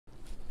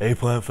Hey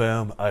Plant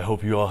Fam, I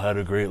hope you all had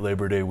a great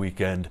Labor Day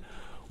weekend.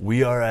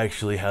 We are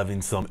actually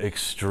having some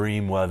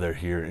extreme weather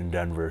here in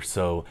Denver,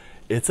 so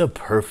it's a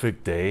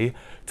perfect day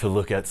to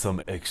look at some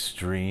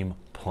extreme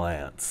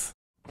plants.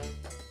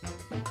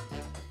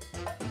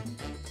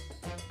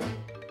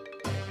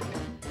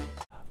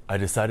 I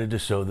decided to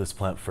show this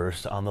plant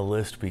first on the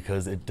list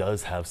because it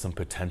does have some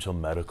potential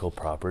medical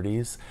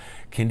properties.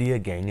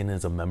 Kindia Gangan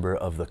is a member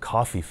of the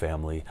coffee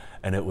family,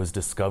 and it was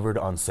discovered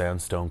on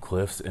sandstone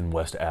cliffs in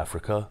West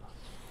Africa.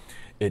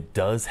 It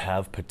does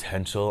have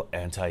potential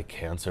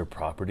anti-cancer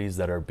properties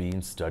that are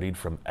being studied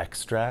from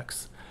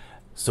extracts,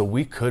 so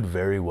we could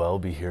very well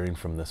be hearing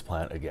from this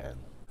plant again.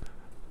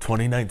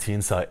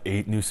 2019 saw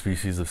 8 new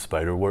species of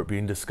spiderwort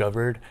being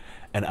discovered,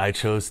 and I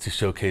chose to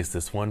showcase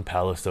this one,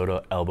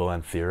 Palisota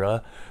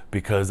Alboanthera,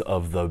 because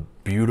of the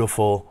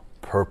beautiful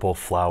purple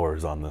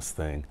flowers on this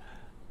thing.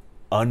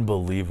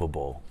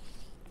 Unbelievable.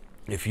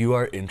 If you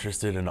are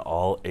interested in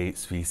all 8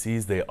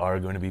 species, they are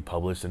going to be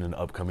published in an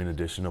upcoming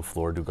edition of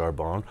Flore du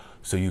Garbon,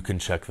 so you can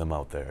check them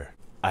out there.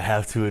 I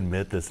have to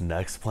admit, this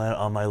next plant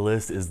on my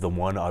list is the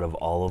one out of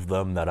all of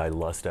them that I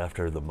lust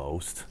after the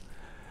most.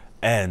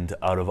 And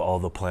out of all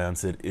the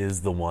plants, it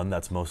is the one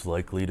that's most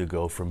likely to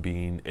go from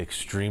being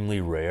extremely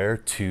rare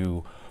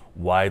to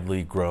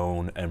widely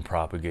grown and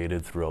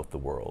propagated throughout the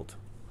world.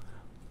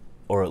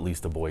 Or at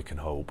least a boy can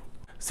hope.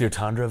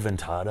 Cyrtandra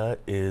Vittata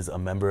is a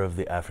member of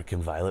the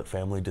African violet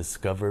family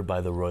discovered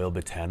by the Royal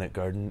Botanic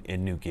Garden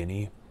in New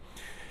Guinea.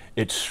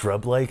 It's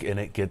shrub-like and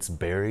it gets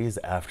berries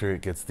after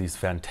it gets these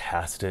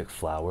fantastic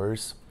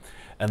flowers.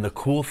 And the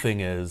cool thing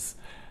is,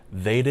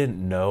 they didn't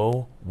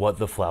know what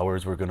the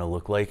flowers were going to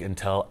look like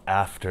until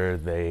after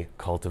they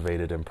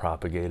cultivated and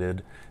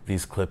propagated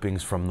these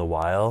clippings from the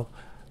wild,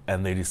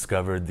 and they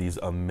discovered these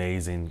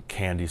amazing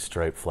candy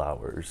striped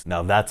flowers.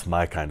 Now that's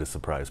my kind of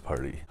surprise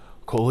party.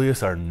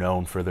 Coleus are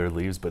known for their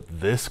leaves, but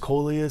this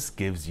Coleus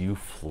gives you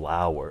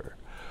flower.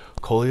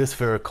 Coleus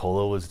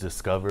Ferricola was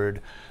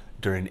discovered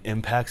during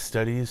impact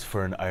studies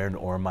for an iron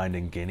ore mine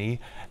in Guinea,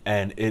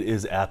 and it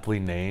is aptly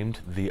named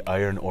the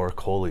iron ore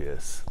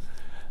Coleus.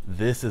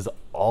 This is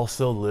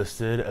also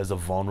listed as a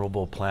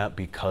vulnerable plant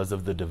because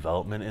of the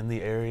development in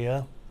the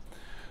area.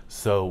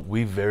 So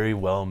we very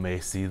well may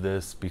see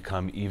this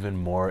become even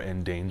more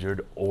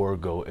endangered or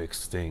go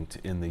extinct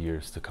in the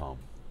years to come.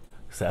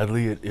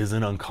 Sadly, it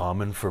isn't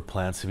uncommon for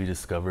plants to be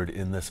discovered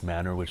in this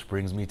manner, which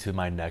brings me to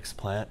my next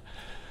plant.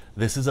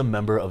 This is a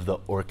member of the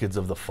Orchids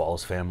of the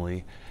Falls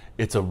family.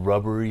 It's a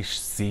rubbery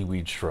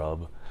seaweed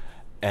shrub,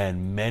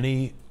 and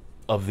many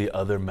of the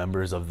other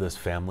members of this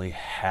family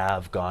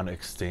have gone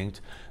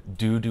extinct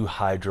due to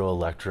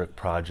hydroelectric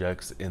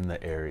projects in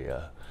the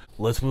area.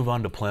 Let's move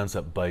on to plants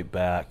that bite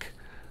back.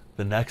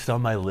 The next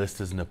on my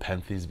list is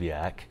Nepenthes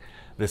Biak.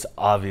 This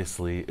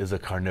obviously is a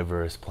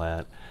carnivorous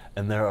plant,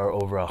 and there are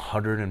over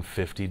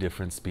 150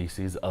 different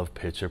species of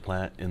pitcher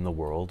plant in the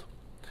world.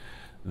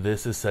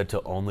 This is said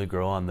to only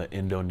grow on the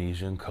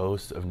Indonesian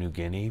coast of New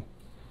Guinea,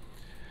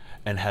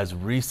 and has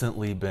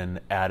recently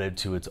been added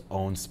to its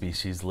own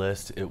species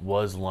list. It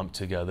was lumped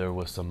together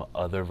with some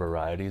other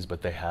varieties,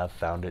 but they have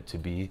found it to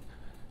be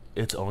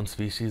its own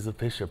species of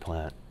pitcher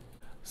plant.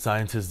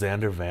 Scientist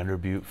Xander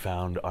Vanderbuut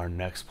found our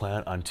next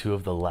plant on 2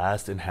 of the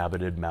last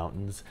inhabited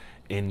mountains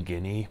in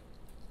Guinea,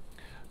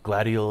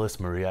 Gladiolus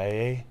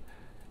mariae,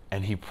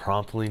 and he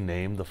promptly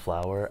named the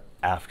flower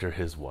after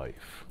his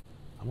wife.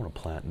 I want a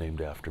plant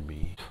named after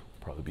me.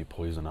 Probably be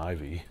poison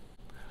ivy.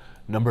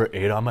 Number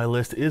 8 on my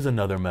list is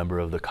another member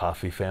of the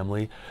coffee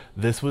family.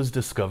 This was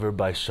discovered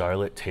by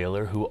Charlotte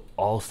Taylor, who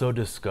also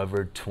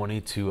discovered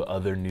 22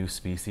 other new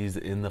species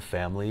in the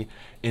family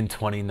in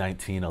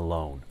 2019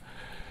 alone.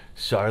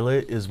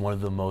 Charlotte is one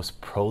of the most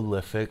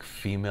prolific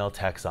female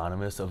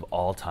taxonomists of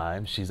all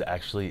time. She's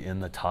actually in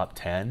the top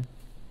 10,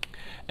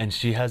 and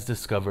she has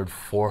discovered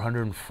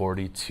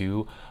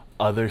 442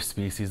 other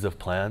species of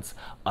plants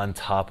on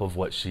top of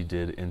what she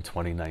did in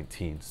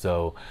 2019.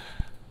 So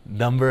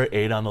number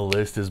 8 on the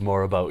list is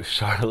more about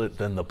Charlotte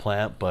than the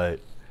plant, but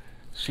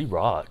she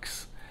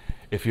rocks.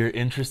 If you're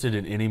interested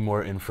in any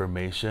more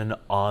information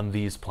on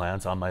these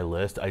plants on my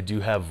list, I do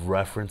have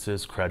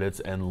references,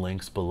 credits, and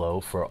links below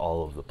for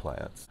all of the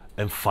plants.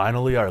 And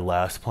finally, our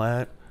last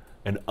plant,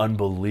 an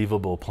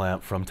unbelievable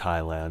plant from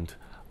Thailand.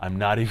 I'm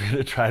not even going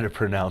to try to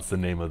pronounce the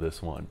name of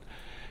this one.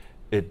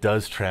 It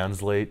does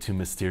translate to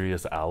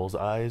mysterious owl's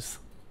eyes.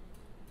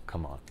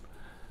 Come on.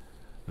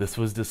 This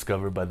was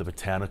discovered by the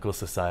Botanical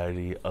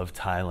Society of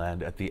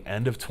Thailand at the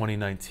end of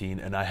 2019,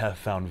 and I have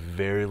found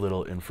very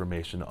little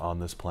information on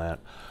this plant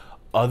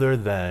other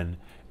than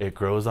it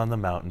grows on the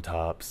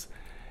mountaintops.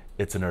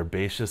 It's an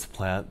herbaceous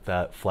plant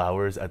that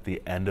flowers at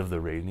the end of the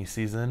rainy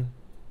season.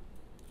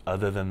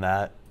 Other than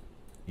that,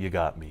 you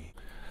got me.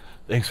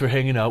 Thanks for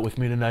hanging out with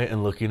me tonight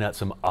and looking at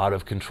some out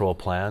of control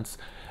plants.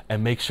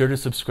 And make sure to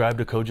subscribe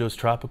to Kojo's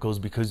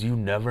Tropicals because you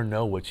never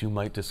know what you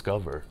might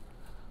discover.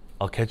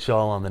 I'll catch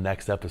y'all on the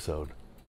next episode.